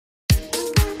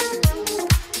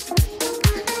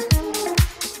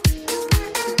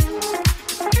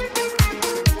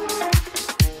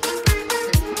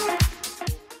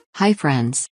Hi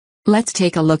friends. Let's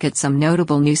take a look at some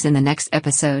notable news in the next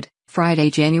episode, Friday,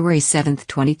 January 7,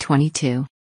 2022.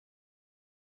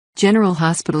 General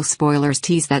Hospital spoilers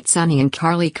tease that Sonny and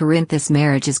Carly Corinthos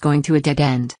marriage is going to a dead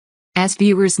end. As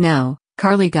viewers know,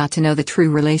 Carly got to know the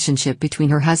true relationship between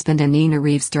her husband and Nina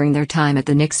Reeves during their time at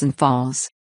the Nixon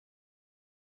Falls.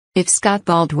 If Scott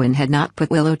Baldwin had not put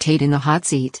Willow Tate in the hot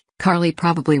seat, Carly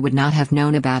probably would not have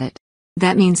known about it.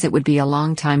 That means it would be a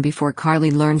long time before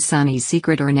Carly learned Sonny's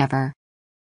secret or never.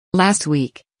 Last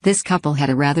week, this couple had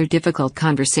a rather difficult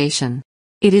conversation.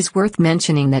 It is worth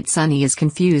mentioning that Sonny is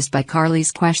confused by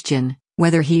Carly's question,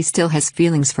 whether he still has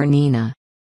feelings for Nina.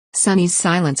 Sonny's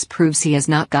silence proves he has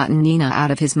not gotten Nina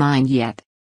out of his mind yet.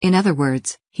 In other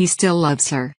words, he still loves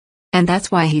her. And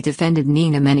that's why he defended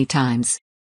Nina many times.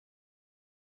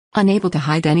 Unable to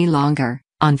hide any longer,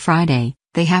 on Friday,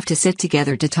 they have to sit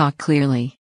together to talk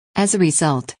clearly. As a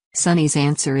result, Sonny's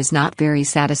answer is not very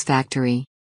satisfactory.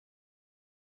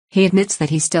 He admits that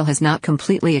he still has not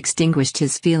completely extinguished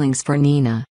his feelings for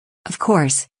Nina. Of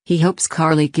course, he hopes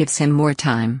Carly gives him more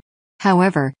time.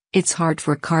 However, it's hard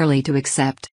for Carly to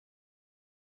accept.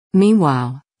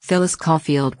 Meanwhile, Phyllis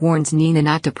Caulfield warns Nina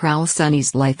not to prowl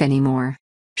Sonny's life anymore.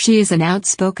 She is an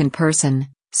outspoken person,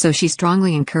 so she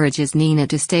strongly encourages Nina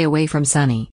to stay away from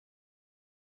Sonny.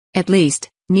 At least,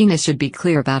 Nina should be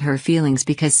clear about her feelings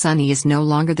because Sonny is no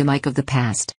longer the Mike of the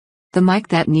past. The Mike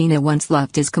that Nina once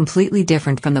loved is completely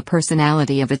different from the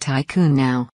personality of a tycoon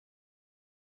now.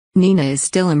 Nina is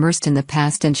still immersed in the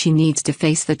past and she needs to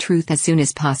face the truth as soon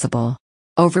as possible.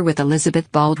 Over with Elizabeth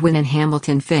Baldwin and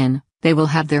Hamilton Finn, they will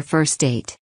have their first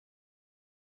date.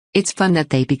 It's fun that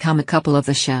they become a couple of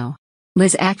the show.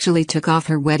 Liz actually took off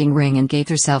her wedding ring and gave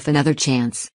herself another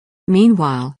chance.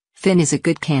 Meanwhile, Finn is a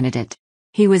good candidate.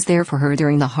 He was there for her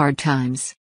during the hard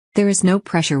times. There is no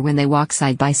pressure when they walk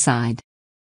side by side.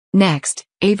 Next,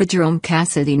 Ava Jerome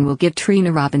Cassadine will give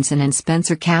Trina Robinson and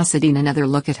Spencer Cassadine another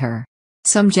look at her.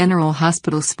 Some General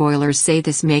Hospital spoilers say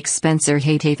this makes Spencer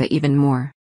hate Ava even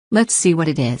more. Let's see what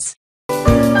it is.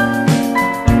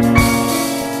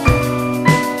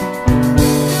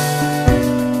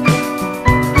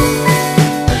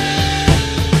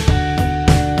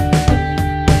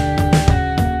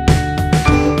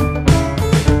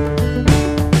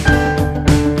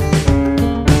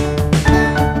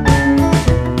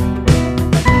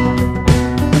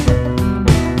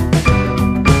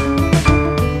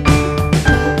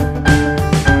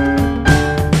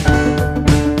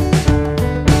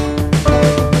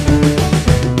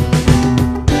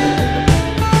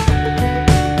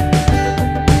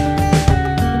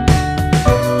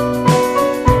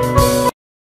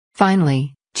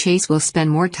 Finally, Chase will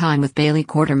spend more time with Bailey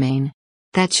Quartermaine.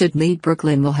 That should lead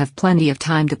Brooklyn will have plenty of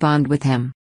time to bond with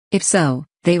him. If so,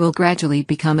 they will gradually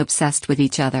become obsessed with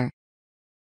each other.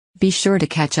 Be sure to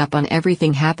catch up on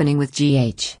everything happening with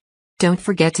GH. Don't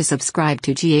forget to subscribe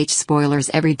to GH Spoilers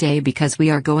every day because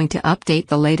we are going to update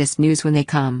the latest news when they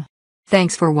come.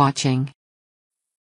 Thanks for watching.